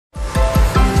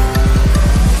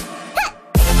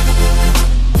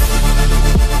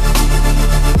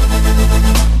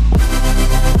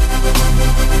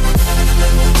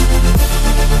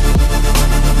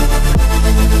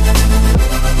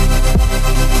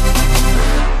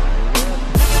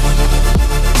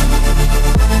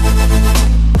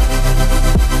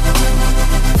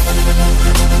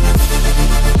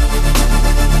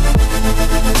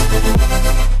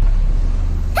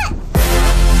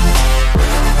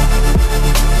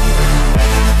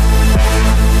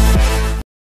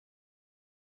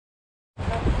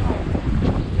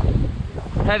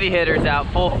heavy hitters out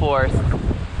full force.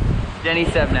 Denny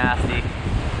Seb Nasty.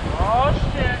 Oh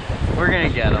shit. We're gonna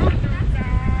get him.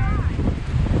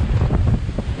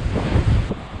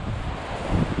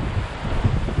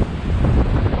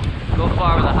 Go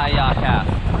far with a high yacht cast.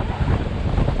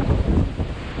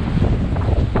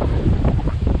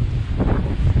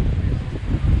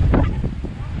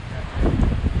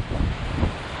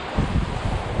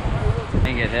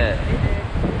 Didn't get hit.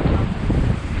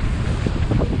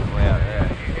 Way out there.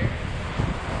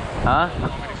 Huh?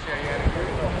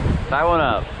 Tie one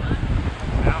up.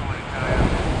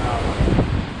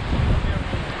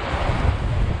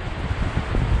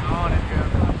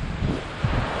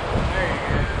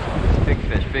 Big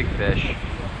fish, big fish.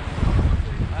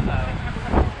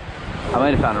 I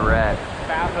might have found a red.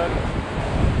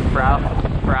 Brow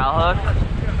hook?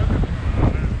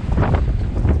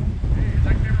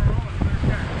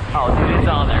 Oh dude, it's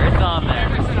on there, it's on there.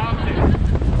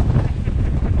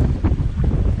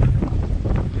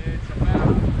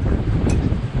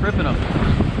 Ripping them.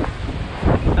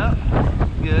 Oh,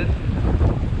 good.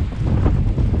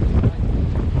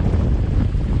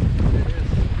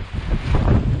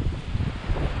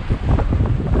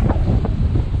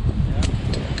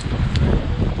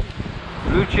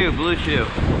 Blue chew.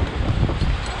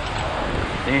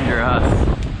 Dangerous.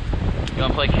 You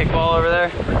wanna play kickball over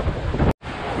there?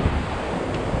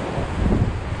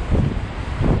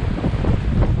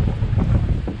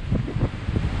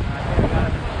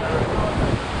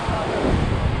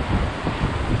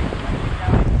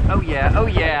 Oh yeah, oh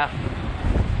yeah.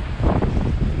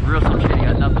 Real some shit, you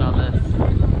got nothing on this.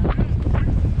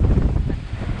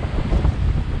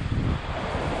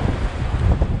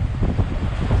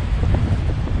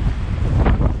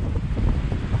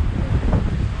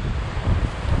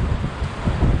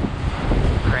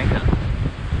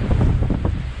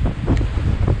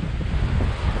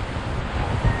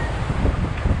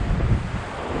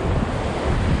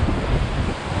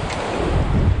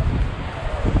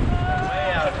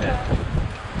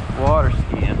 Water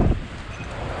skiing.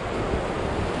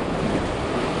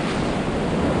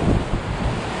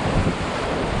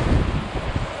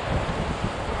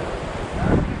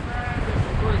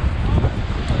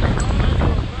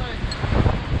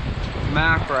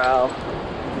 Mackerel.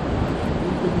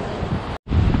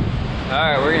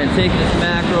 Alright, we're gonna take this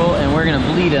mackerel and we're gonna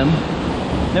bleed him.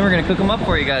 Then we're gonna cook him up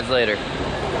for you guys later.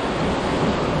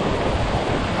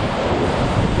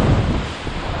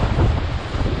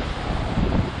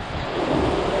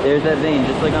 There's that vein,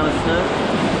 just like on a snook.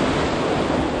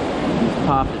 Just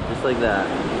popped it, just like that.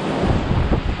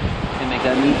 It's gonna make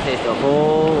that meat taste a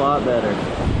whole lot better.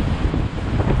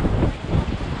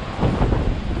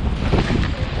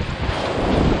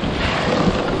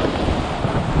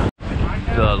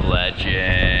 The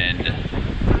legend.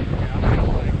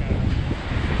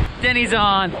 Denny's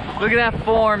on. Look at that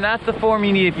form. That's the form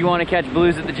you need if you want to catch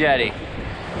blues at the jetty.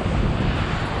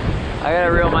 I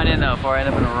gotta reel mine in though before I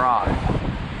end up in a rock.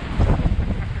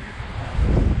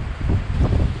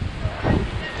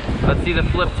 Let's see the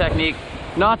flip technique.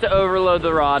 Not to overload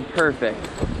the rod. Perfect.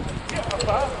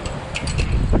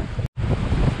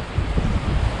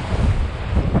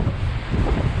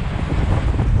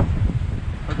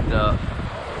 Hooked up.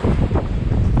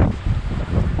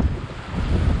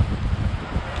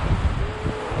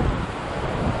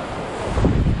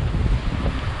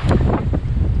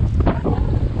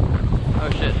 Oh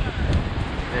shit.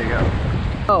 There you go.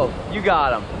 Oh, you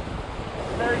got him.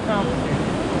 Very complicated.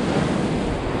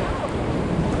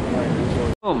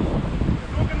 Boom.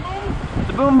 It's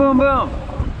a boom, boom, boom.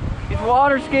 He's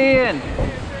water skiing.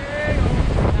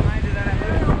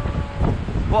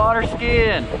 Water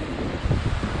skiing.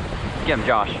 Get him,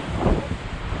 Josh.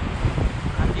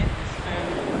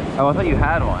 Oh, I thought you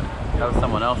had one. That was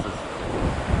someone else's.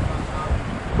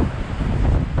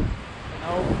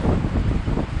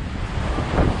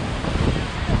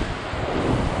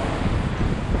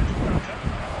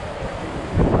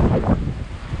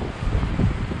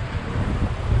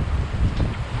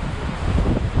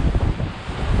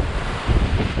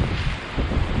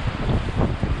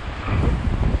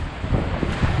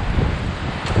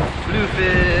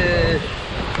 Bluefish.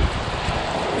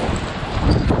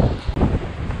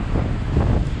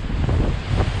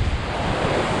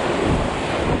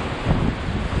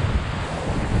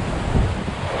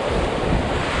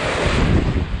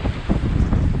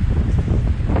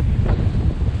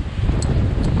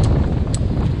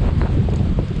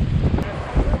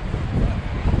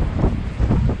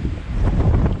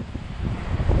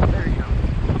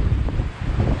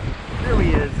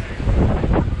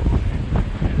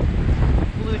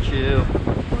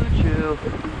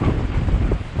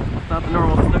 Not the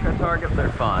normal snooker their target, they're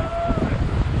fine.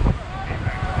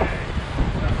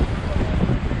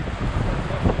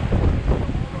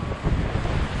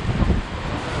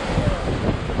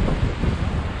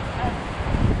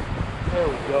 There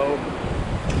we go.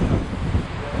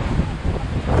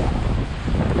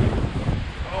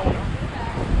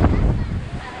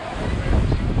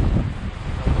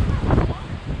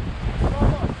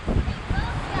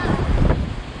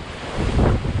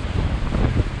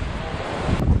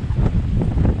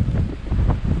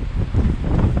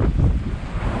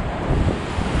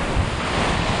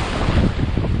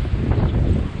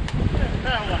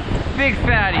 Big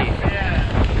fatty. Yeah.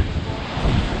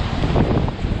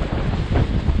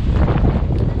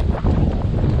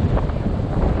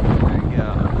 There you go.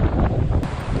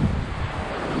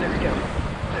 There we go.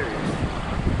 There he is.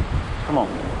 Come on.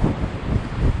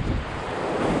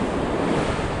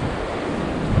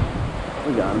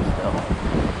 We got him still.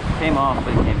 Came off,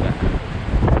 but he came back.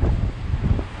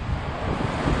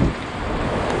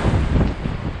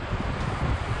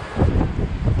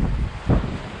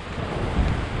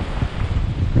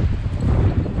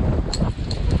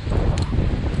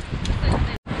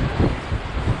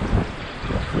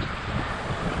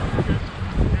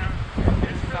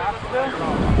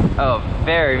 Oh,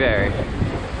 very, very.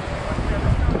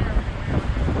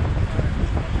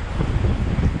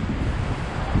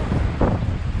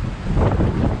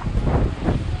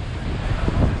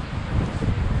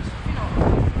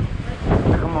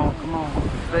 Come on,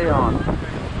 stay on.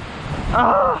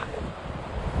 Ah!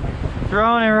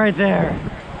 Throwing it right there.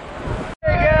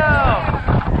 There you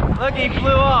go! Look, he flew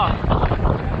off.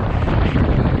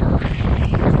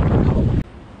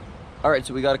 All right,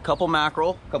 so we got a couple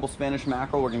mackerel, a couple Spanish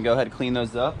mackerel. We're gonna go ahead and clean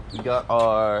those up. We got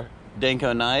our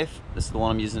Danco knife. This is the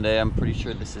one I'm using today. I'm pretty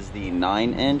sure this is the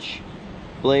 9-inch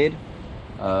blade.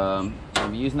 I'm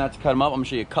using that to cut them up. I'm gonna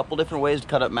show you a couple different ways to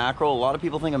cut up mackerel. A lot of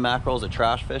people think of mackerel as a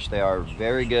trash fish. They are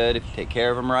very good if you take care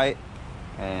of them right.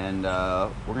 And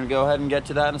we're gonna go ahead and get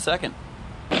to that in a second.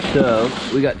 So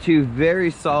we got two very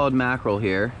solid mackerel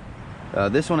here.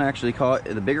 This one I actually caught,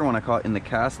 the bigger one I caught in the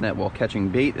cast net while catching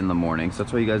bait in the morning, so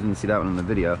that's why you guys didn't see that one in the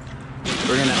video.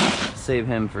 We're gonna save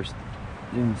him for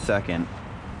in a second.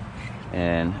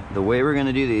 And the way we're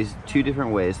gonna do these, two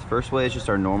different ways. The first way is just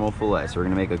our normal fillet. So we're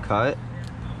gonna make a cut,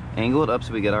 angle it up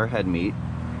so we get our head meat,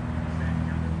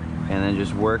 and then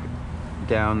just work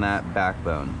down that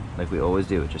backbone like we always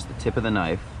do with just the tip of the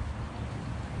knife.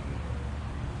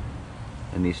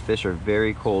 And these fish are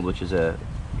very cold, which is a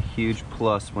huge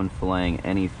plus when filleting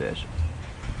any fish.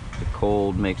 The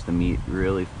cold makes the meat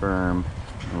really firm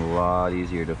and a lot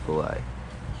easier to fillet.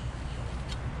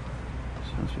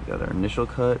 So once we've got our initial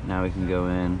cut, now we can go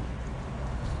in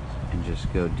and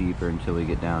just go deeper until we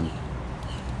get down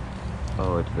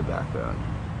all the way to the backbone.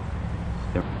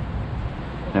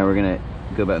 Now we're gonna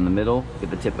go back in the middle, get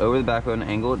the tip over the backbone,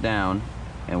 angle it down,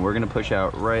 and we're gonna push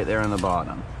out right there on the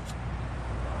bottom.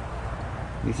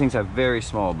 These things have very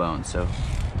small bones, so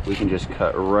we can just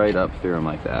cut right up through them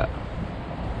like that.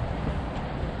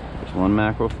 There's one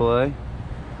mackerel fillet.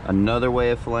 Another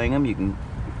way of filleting them, you can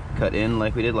cut in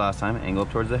like we did last time, angle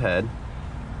towards the head.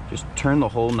 Just turn the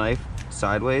whole knife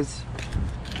sideways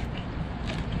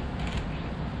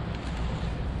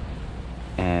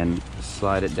and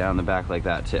slide it down the back like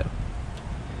that too.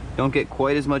 Don't get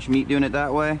quite as much meat doing it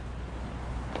that way,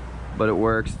 but it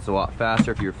works. It's a lot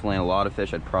faster. If you're filleting a lot of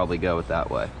fish, I'd probably go with that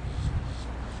way.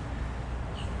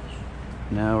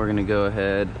 Now we're gonna go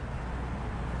ahead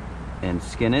and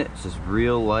skin it. It's just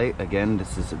real light. Again,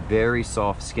 this is a very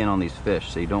soft skin on these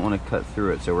fish, so you don't want to cut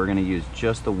through it. So we're gonna use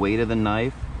just the weight of the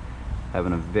knife,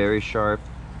 having a very sharp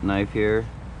knife here.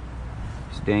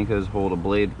 Dancos hold a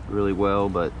blade really well,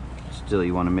 but still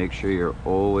you want to make sure you're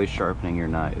always sharpening your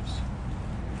knives.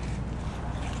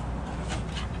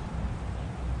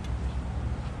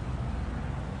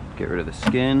 Get rid of the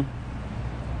skin.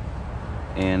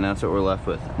 And that's what we're left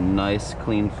with. Nice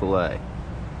clean fillet.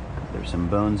 There's some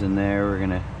bones in there we're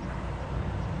gonna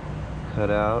cut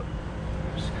out.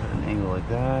 Just cut an angle like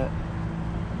that.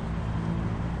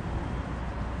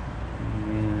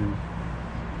 And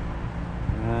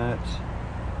that.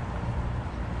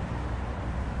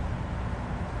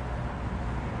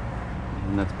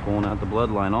 And that's pulling out the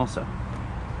bloodline also.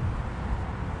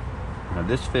 Now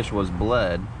this fish was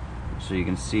bled, so you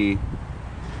can see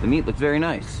the meat looks very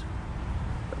nice.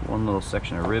 One little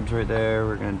section of ribs right there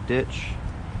we're gonna ditch.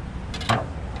 Put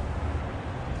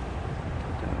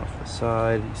that off the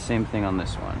side. Same thing on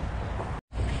this one.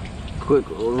 Quick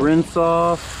little rinse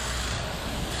off.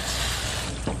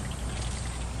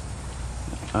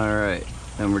 All right,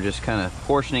 then we're just kind of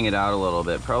portioning it out a little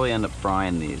bit. Probably end up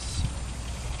frying these.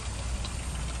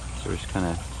 So we're just kind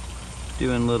of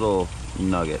doing little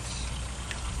nuggets.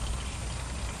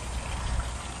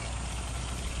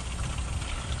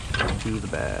 To the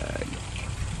bag.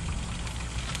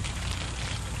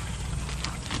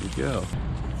 There we go.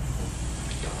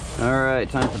 All right,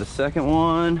 time for the second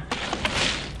one.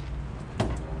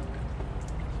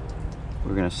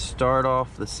 We're gonna start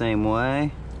off the same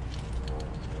way.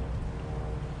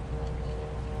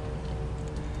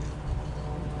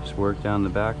 Just work down the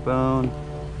backbone.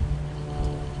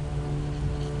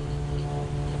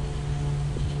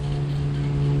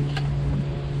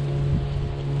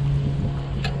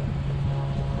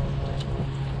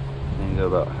 And go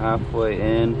about halfway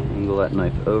in, angle that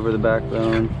knife over the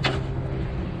backbone.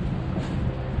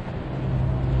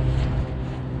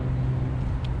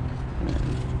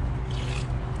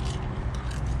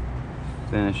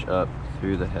 Finish up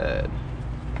through the head.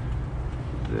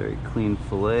 Very clean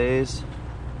fillets.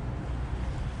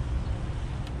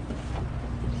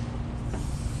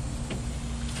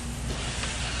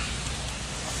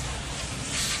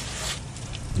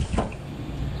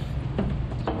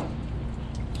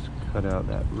 Just cut out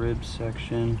that rib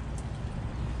section.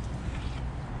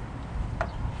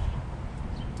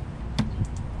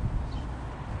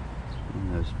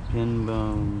 And those pin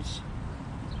bones.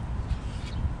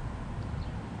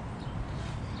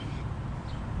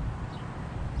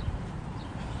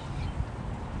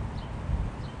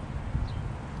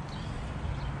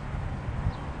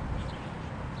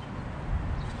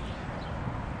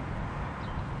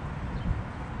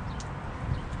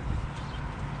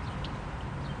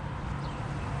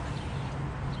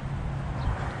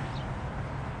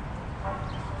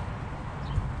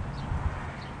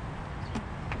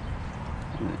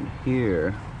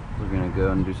 Here, we're gonna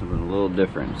go and do something a little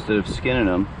different. Instead of skinning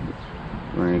them,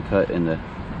 we're gonna cut into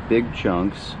big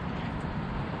chunks.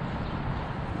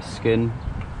 The skin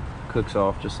cooks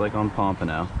off just like on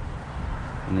pompano.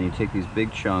 And then you take these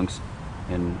big chunks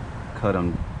and cut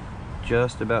them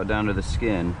just about down to the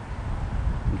skin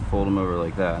and fold them over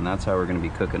like that. And that's how we're gonna be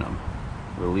cooking them.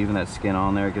 We're leaving that skin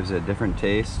on there, it gives it a different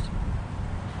taste.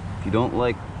 If you don't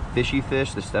like fishy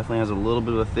fish, this definitely has a little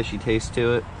bit of a fishy taste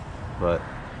to it, but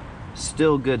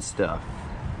still good stuff.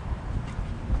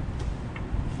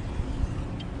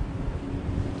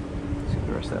 Let's get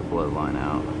the rest of that bloodline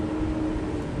out.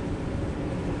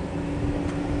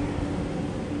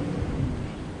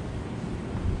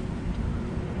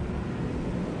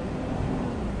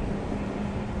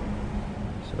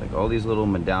 So like all these little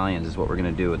medallions is what we're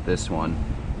gonna do with this one.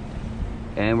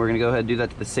 And we're gonna go ahead and do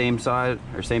that to the same side,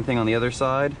 or same thing on the other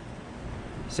side.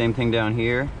 Same thing down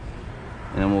here.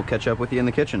 And then we'll catch up with you in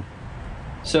the kitchen.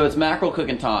 So it's mackerel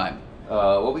cooking time.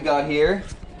 What we got here,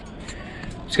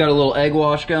 just got a little egg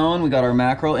wash going. We got our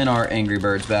mackerel in our Angry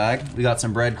Birds bag. We got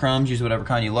some breadcrumbs, use whatever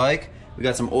kind you like. We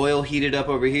got some oil heated up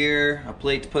over here, a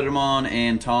plate to put them on,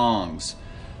 and tongs.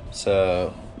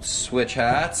 So switch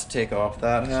hats, take off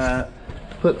that hat,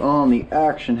 put on the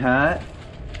action hat,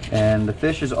 and the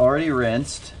fish is already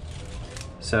rinsed.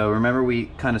 So remember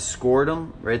we kind of scored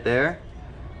them right there.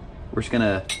 We're just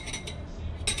gonna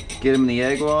get them in the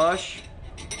egg wash.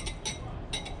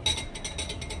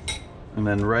 And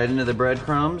then right into the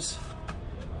breadcrumbs.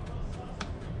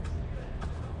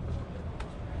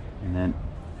 And then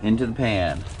into the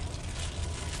pan.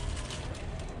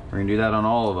 We're gonna do that on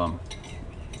all of them.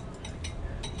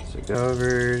 So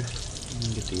covered,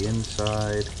 and get the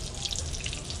inside.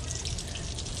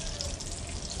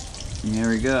 And there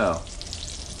we go.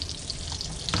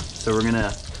 So we're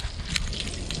gonna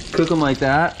cook them like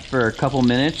that for a couple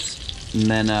minutes, and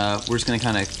then we're just gonna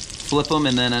kind of flip them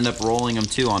and then end up rolling them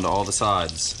too onto all the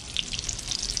sides.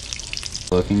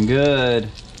 Looking good.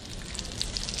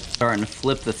 Starting to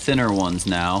flip the thinner ones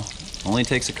now. Only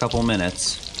takes a couple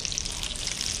minutes.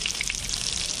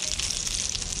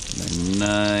 They're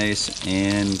nice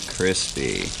and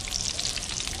crispy.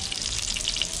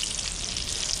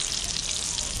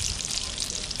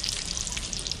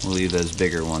 We'll leave those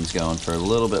bigger ones going for a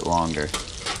little bit longer.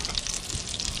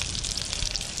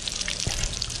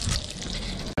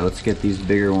 Let's get these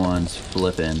bigger ones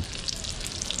flipping.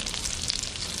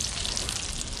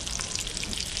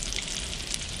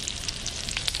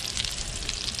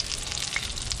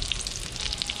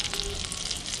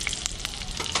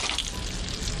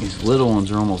 These little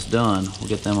ones are almost done. We'll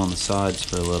get them on the sides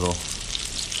for a little.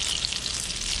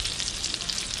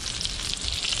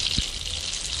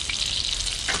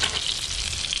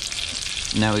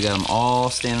 Now we got them all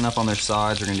standing up on their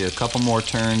sides. We're gonna do a couple more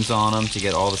turns on them to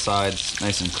get all the sides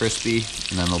nice and crispy,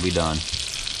 and then they'll be done.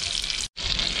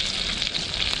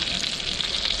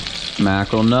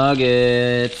 Mackerel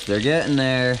nuggets, they're getting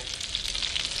there.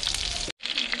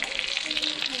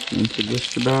 think we're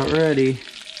just about ready.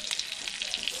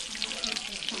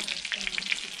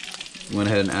 Went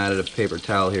ahead and added a paper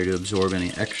towel here to absorb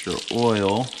any extra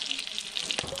oil.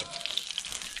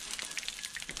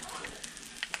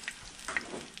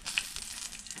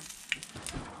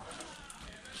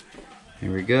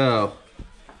 Here we go.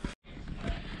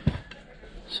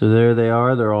 So there they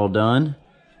are, they're all done.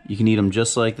 You can eat them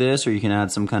just like this, or you can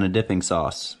add some kind of dipping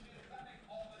sauce.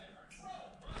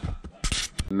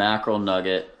 Mackerel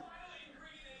nugget.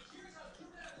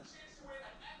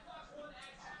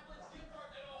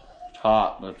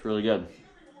 Hot, that's really good.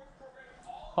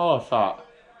 Oh, it's hot.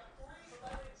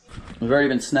 We've already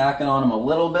been snacking on them a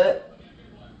little bit.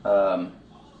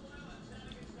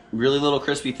 Really little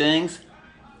crispy things.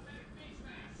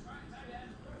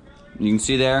 You can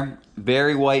see there,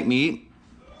 very white meat.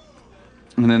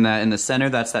 And then that in the center,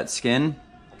 that's that skin.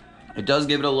 It does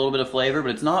give it a little bit of flavor, but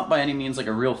it's not by any means like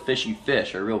a real fishy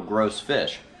fish or a real gross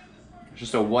fish. It's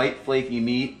just a white flaky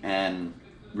meat and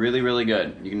really, really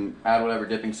good. You can add whatever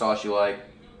dipping sauce you like.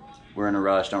 We're in a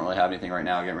rush, don't really have anything right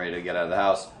now, getting ready to get out of the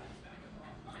house.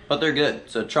 But they're good,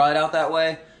 so try it out that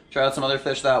way. Try out some other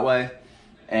fish that way.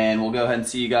 And we'll go ahead and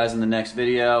see you guys in the next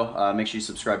video. Make sure you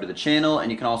subscribe to the channel,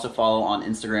 and you can also follow on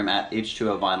Instagram at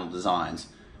H2O Vinyl Designs.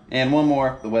 And one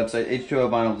more, the website,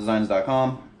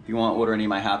 h2ovinyldesigns.com. If you want to order any of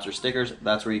my hats or stickers,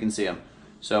 that's where you can see them.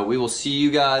 So we will see you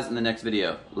guys in the next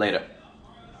video. Later.